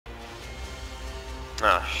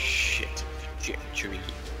Ah, shit. Trajectory.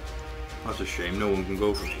 That's a shame, no one can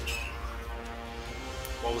go for me.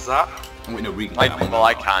 What was that? Oh, wait, no, Regan I, can. well,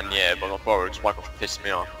 I can, yeah, but my brother just might piss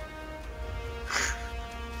me off.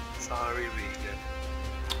 Sorry, Regan.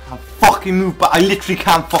 I fucking move, but I literally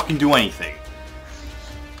can't fucking do anything.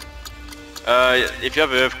 If you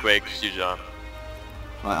have an earthquake, just use that.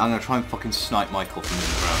 Right, I'm gonna try and fucking snipe Michael from the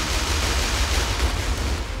ground.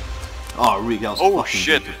 Oh, Regal's fucking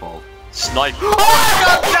shit. beautiful. Snipe.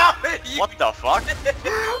 God damn it! What the fuck? I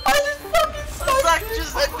Zach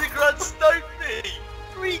just underground sniped me!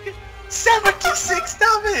 Regan, 76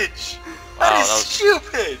 damage! That is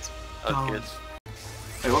stupid! That was good.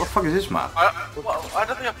 Hey, what the fuck is this map? I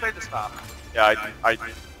don't think I've played this map. Yeah, I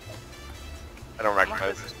don't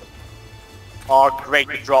recognize this. Oh, great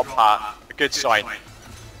drop part. A good sign.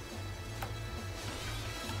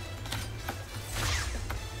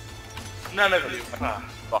 None of you.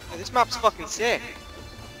 This map's fucking sick.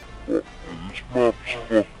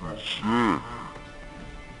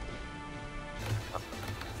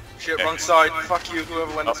 Shit, wrong side. Fuck you,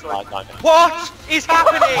 whoever went this way. What is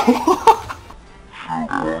happening?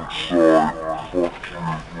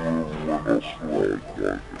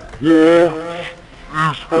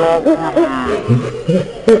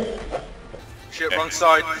 Shit, wrong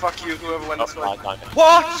side. Fuck you, whoever went this way.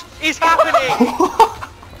 What is happening?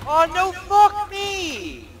 Oh no, fuck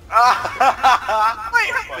me!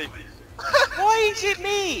 Wait, Why is it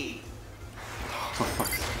me?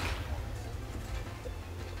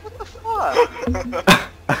 What the fuck?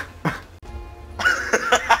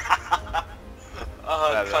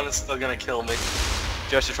 Oh, kind of still gonna kill me.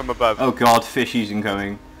 Just from above. Oh god, fishies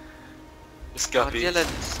incoming. It's Oh, guppy. Dylan.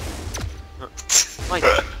 Mike.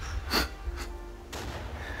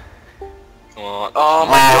 Come on. Oh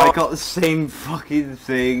my I god. got the same fucking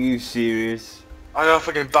thing, you serious? I got a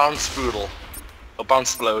fucking bounce spoodle. Or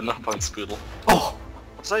bounce blow, not bounce spoodle. Oh!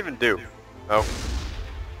 What does that even do? Oh.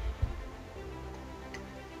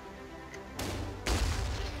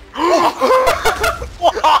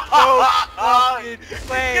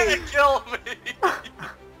 You're gonna kill me!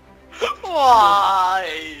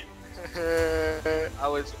 Why? That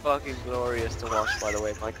was fucking glorious to watch, by the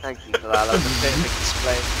way, Mike. Thank you for that. That was a perfect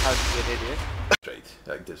display of how to be an idiot. Straight,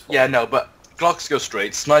 like this. Yeah, no, but Glocks go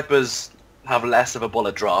straight. Snipers have less of a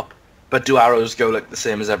bullet drop, but do arrows go like the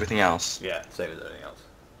same as everything else? Yeah, same as everything else.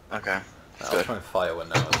 Okay. I'll try and fire one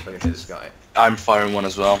now, I'll try and hit this guy. I'm firing one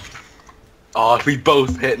as well. Oh, if we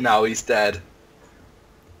both hit now, he's dead.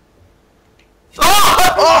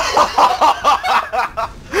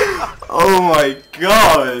 Oh my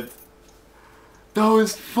god! That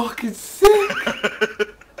was fucking sick!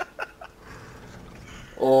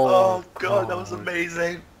 Oh god, that was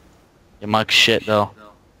amazing. Your mic's shit though.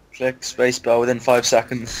 Click spacebar within 5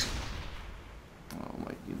 seconds. Oh my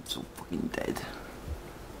god, I'm so fucking dead.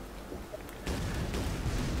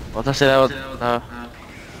 What did I say that was?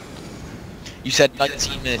 You said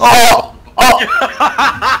 19 minutes. Oh! Oh!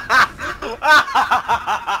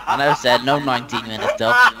 I never said no 19 minutes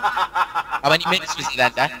though. How many minutes was it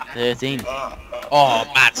then, Dad? 13. Oh,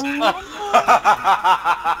 mad.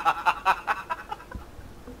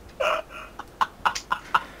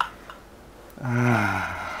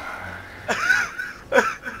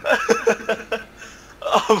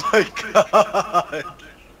 Oh my god!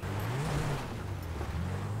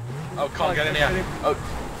 Oh, can't get in here. Oh.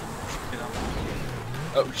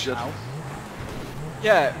 Oh shit.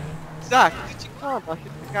 Yeah, Zach, did you can't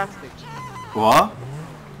hit the gas station? What?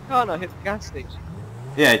 Can't hit the gas station?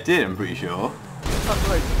 Yeah, it did, I'm pretty sure. Can't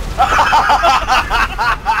wait.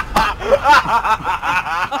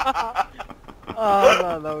 Oh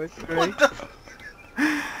man, that was great.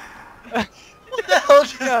 What the hell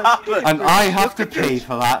just happened? And I have to pay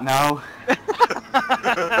for that now.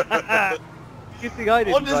 Good thing I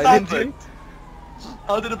What didn't just ride into happened? it.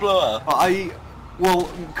 How did it blow up? Well,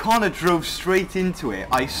 Connor drove straight into it.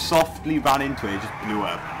 I softly ran into it, it just blew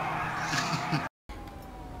up.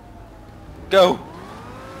 Go!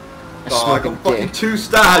 Oh, I got fucking 2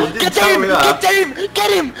 stars, you didn't tell me that. Get him!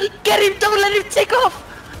 Get him! Get him! Don't let him take off!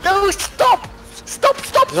 No, stop! Stop!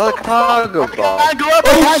 Stop! Is that a cargo bar? Go up!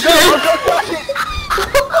 Is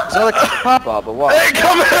that a cargo bar or what? Hey,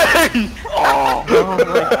 come in! Oh my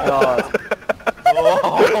god.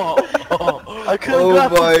 I couldn't Oh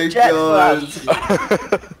grab my the jet god.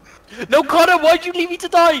 flash. No, Connor, why'd you leave me to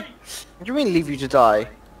die? What do you mean leave you to die?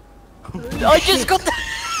 I just got the...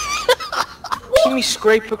 See me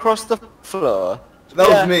scrape across the floor? That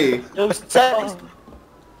Yeah. was me. Yo,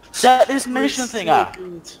 set this mission thing up.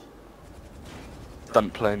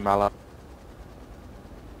 Stunt plane, Mala.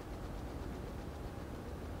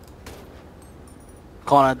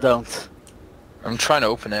 Connor, don't. I'm trying to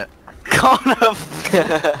open it. Connor!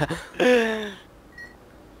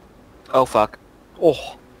 Oh fuck.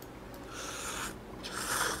 Oh.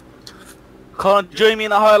 Connor, join me in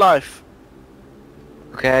the high life.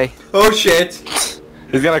 Okay. Oh shit!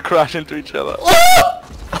 He's gonna crash into each other.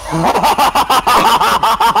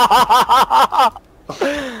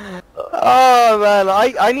 Oh man,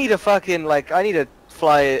 I need a fucking like I need a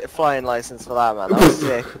flying license for that, man. That was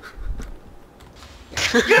sick.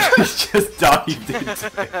 He's just dived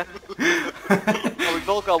into it. Oh, we've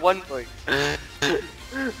all got 1 point.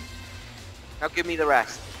 Now give me the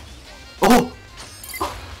rest. Oh!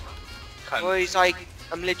 Boys, I'm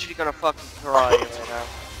literally gonna fucking cry right now.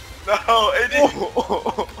 No, it is.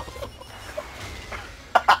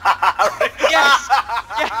 Yes!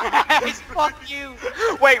 Yes! Fuck you!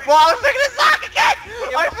 Wait, what? I was thinking of Zach again!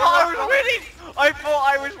 I thought I was winning! I thought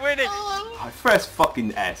I was winning! I press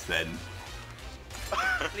fucking S then.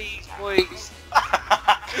 Please, boys.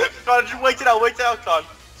 Con, just wait it out, Con.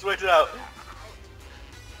 Just wait it out.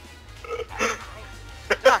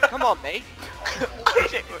 Zach, come on, mate.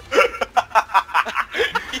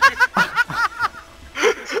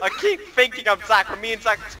 I keep thinking I'm Zach, but me and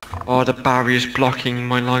Zach. Oh, the barrier's blocking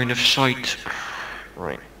my line of sight.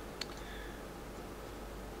 Right.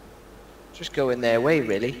 Just go in their way,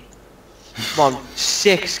 really. Come on,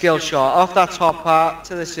 sick skill shot off that top part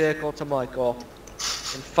to the circle to Michael,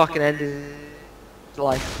 and fucking end his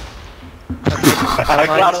life. I'm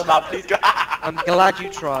glad of that, please go. I'm glad you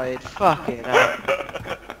tried. Fucking hell.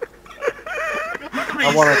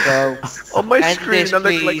 I wanna go. On my End screen, this, I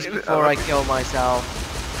look please, like before I kill myself.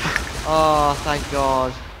 Oh, thank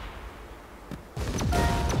God.